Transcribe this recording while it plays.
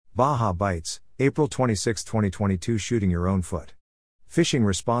Baja Bites, April 26, 2022. Shooting your own foot. Fishing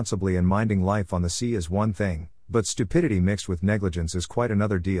responsibly and minding life on the sea is one thing, but stupidity mixed with negligence is quite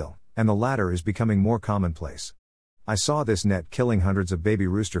another deal, and the latter is becoming more commonplace. I saw this net killing hundreds of baby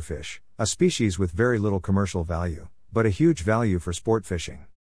roosterfish, a species with very little commercial value, but a huge value for sport fishing.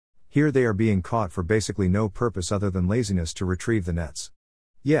 Here they are being caught for basically no purpose other than laziness to retrieve the nets.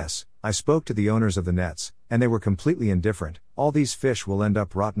 Yes, I spoke to the owners of the nets, and they were completely indifferent. All these fish will end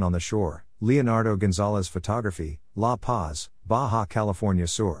up rotten on the shore. Leonardo Gonzalez Photography, La Paz, Baja California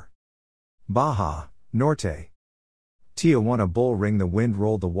Sur. Baja, Norte. Tijuana Bull Ring. The wind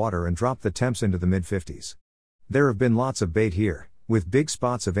rolled the water and dropped the temps into the mid-50s. There have been lots of bait here, with big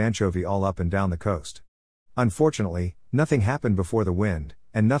spots of anchovy all up and down the coast. Unfortunately, nothing happened before the wind,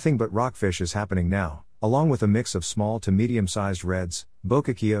 and nothing but rockfish is happening now, along with a mix of small to medium-sized reds,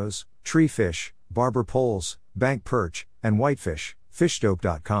 bocaquillos, tree fish, barber poles, bank perch, and whitefish.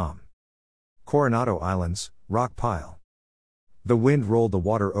 Fishdope.com. Coronado Islands, rock pile. The wind rolled the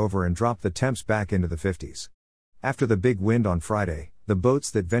water over and dropped the temps back into the 50s. After the big wind on Friday, the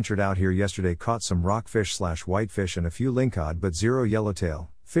boats that ventured out here yesterday caught some rockfish/whitefish and a few lingcod but zero yellowtail.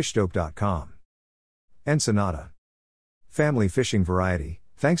 Fishdope.com. Ensenada. Family fishing variety,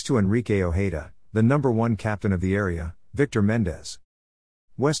 thanks to Enrique Ojeda, the #1 captain of the area, Victor Mendez.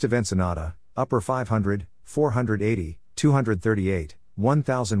 West of Ensenada, upper 500, 480, 238,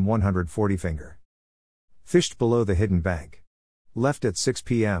 1140 finger. Fished below the hidden bank. Left at 6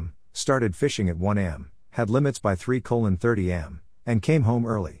 p.m., started fishing at 1 am, had limits by 3:30 am, and came home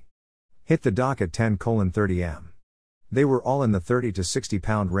early. Hit the dock at 10:30 am. They were all in the 30 to 60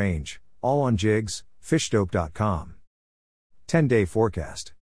 pound range, all on jigs. Fishdope.com. 10-day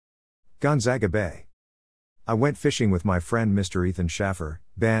forecast. Gonzaga Bay. I went fishing with my friend Mr. Ethan Schaffer,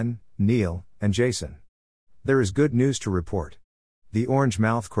 Ben, Neil, and Jason. There is good news to report. The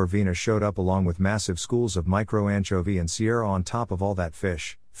orange-mouthed corvina showed up along with massive schools of micro anchovy and sierra on top of all that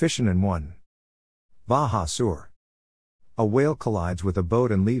fish, fishin' in one. Baja Sur. A whale collides with a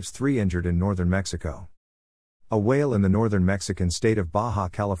boat and leaves 3 injured in northern Mexico. A whale in the northern Mexican state of Baja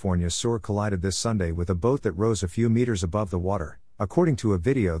California Sur collided this Sunday with a boat that rose a few meters above the water, according to a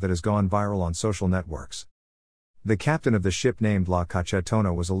video that has gone viral on social networks. The captain of the ship, named La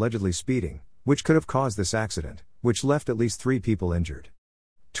Cachetona, was allegedly speeding, which could have caused this accident, which left at least 3 people injured.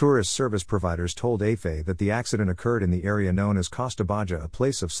 Tourist service providers told AFE that the accident occurred in the area known as Costa Baja, a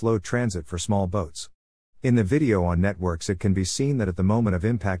place of slow transit for small boats. In the video on networks it can be seen that at the moment of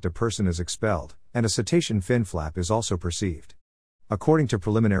impact a person is expelled, and a cetacean fin flap is also perceived. According to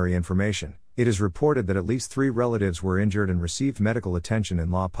preliminary information, it is reported that at least 3 relatives were injured and received medical attention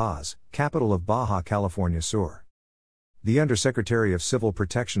in La Paz, capital of Baja California Sur. The Undersecretary of Civil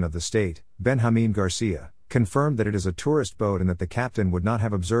Protection of the state, Benjamin Garcia, confirmed that it is a tourist boat and that the captain would not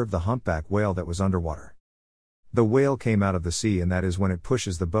have observed the humpback whale that was underwater. The whale came out of the sea, and that is when it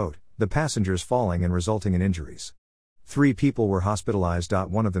pushes the boat, the passengers falling and resulting in injuries. 3 people were hospitalized,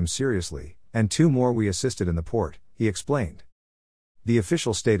 1 of them seriously, and 2 more we assisted in the port, he explained. The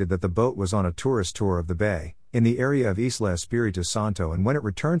official stated that the boat was on a tourist tour of the bay, in the area of Isla Espiritu Santo, and when it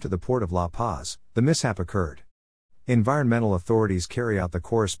returned to the port of La Paz, the mishap occurred. Environmental authorities carry out the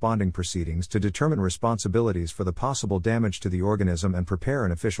corresponding proceedings to determine responsibilities for the possible damage to the organism and prepare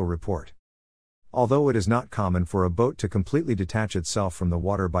an official report. Although it is not common for a boat to completely detach itself from the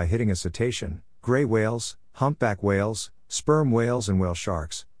water by hitting a cetacean, gray whales, humpback whales, sperm whales and whale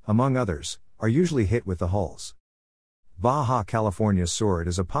sharks, among others, are usually hit with the hulls. Baja California Sur. It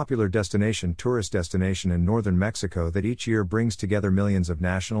is a popular tourist destination in northern Mexico that each year brings together millions of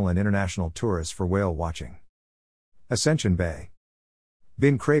national and international tourists for whale watching. Ascension Bay.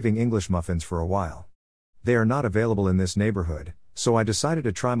 Been craving English muffins for a while. They are not available in this neighborhood, so I decided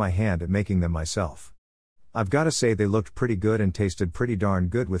to try my hand at making them myself. I've gotta say they looked pretty good and tasted pretty darn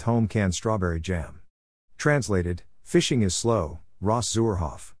good with home canned strawberry jam. Translated, fishing is slow, Ross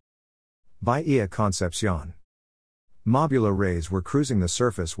Zuerhoff. Bahia Concepcion. Mobula rays were cruising the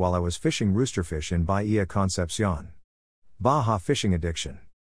surface while I was fishing roosterfish in Bahia Concepcion. Baja fishing addiction.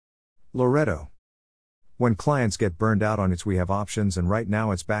 Loreto. When clients get burned out on it, we have options, and right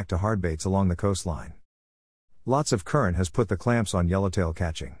now it's back to hardbaits along the coastline. Lots of current has put the clamps on yellowtail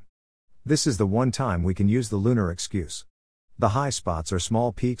catching. This is the one time we can use the lunar excuse. The high spots are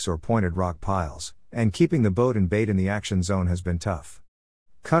small peaks or pointed rock piles, and keeping the boat and bait in the action zone has been tough.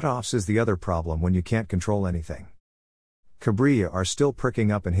 Cutoffs is the other problem when you can't control anything. Cabrilla are still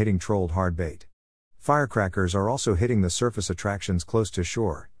pricking up and hitting trolled hardbait. Firecrackers are also hitting the surface attractions close to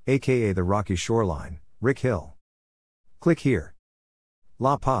shore, aka the rocky shoreline. Rick Hill. Click here.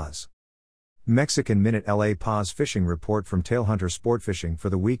 La Paz. Mexican Minute LA Paz Fishing Report from Tailhunter Sportfishing for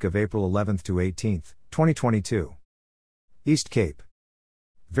the week of April 11th to 18th, 2022. East Cape.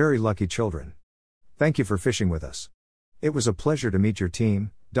 Very lucky children. Thank you for fishing with us. It was a pleasure to meet your team,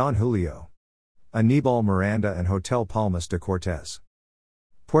 Don Julio, Anibal Miranda and Hotel Palmas de Cortez.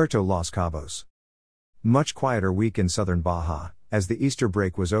 Puerto Los Cabos. Much quieter week in southern Baja, as the Easter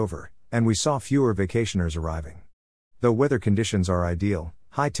break was over, and we saw fewer vacationers arriving. Though weather conditions are ideal,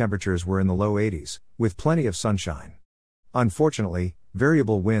 high temperatures were in the low 80s, with plenty of sunshine. Unfortunately,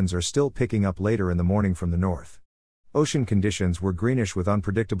 variable winds are still picking up later in the morning from the north. Ocean conditions were greenish with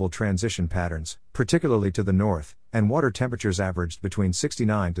unpredictable transition patterns, particularly to the north, and water temperatures averaged between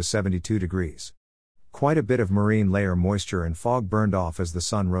 69 to 72 degrees. Quite a bit of marine layer moisture and fog burned off as the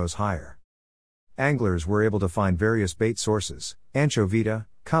sun rose higher. Anglers were able to find various bait sources. Anchovita,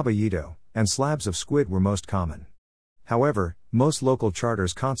 caballito, and slabs of squid were most common. However, most local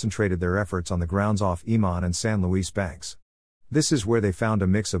charters concentrated their efforts on the grounds off Iman and San Luis banks. This is where they found a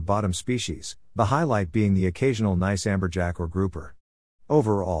mix of bottom species, the highlight being the occasional nice amberjack or grouper.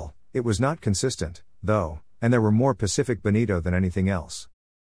 Overall, it was not consistent, though, and there were more Pacific bonito than anything else.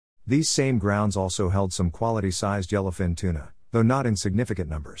 These same grounds also held some quality-sized yellowfin tuna, though not in significant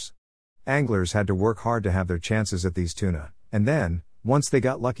numbers. Anglers had to work hard to have their chances at these tuna, and then, once they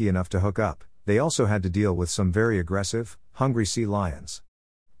got lucky enough to hook up, they also had to deal with some very aggressive, hungry sea lions.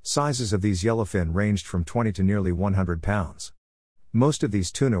 Sizes of these yellowfin ranged from 20 to nearly 100 pounds. Most of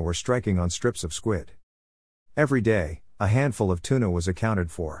these tuna were striking on strips of squid. Every day, a handful of tuna was accounted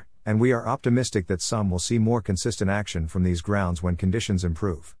for, and we are optimistic that some will see more consistent action from these grounds when conditions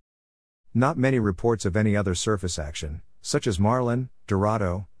improve. Not many reports of any other surface action, such as marlin,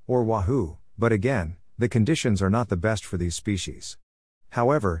 dorado, or wahoo, but again, the conditions are not the best for these species.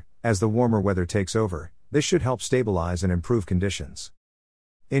 However, as the warmer weather takes over, this should help stabilize and improve conditions.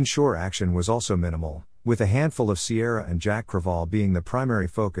 Inshore action was also minimal, with a handful of Sierra and Jack Crevalle being the primary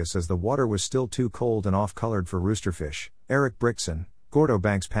focus as the water was still too cold and off-colored for roosterfish, Eric Brixon, Gordo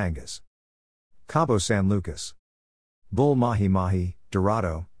Banks Pangas. Cabo San Lucas. Bull mahi-mahi,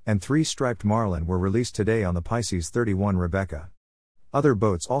 dorado, and 3 striped marlin were released today on the Pisces 31 Rebecca. Other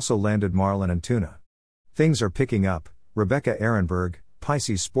boats also landed marlin and tuna. Things are picking up. Rebecca Ehrenberg,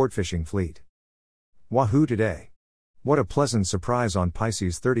 Pisces Sportfishing Fleet. Wahoo today. What a pleasant surprise on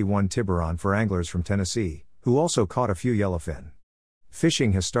Pisces 31 Tiburon for anglers from Tennessee, who also caught a few yellowfin.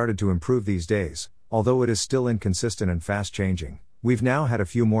 Fishing has started to improve these days, although it is still inconsistent and fast-changing. We've now had a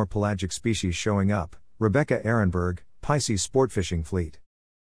few more pelagic species showing up. Rebecca Ehrenberg, Pisces Sportfishing Fleet.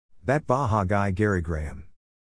 That Baja guy Gary Graham.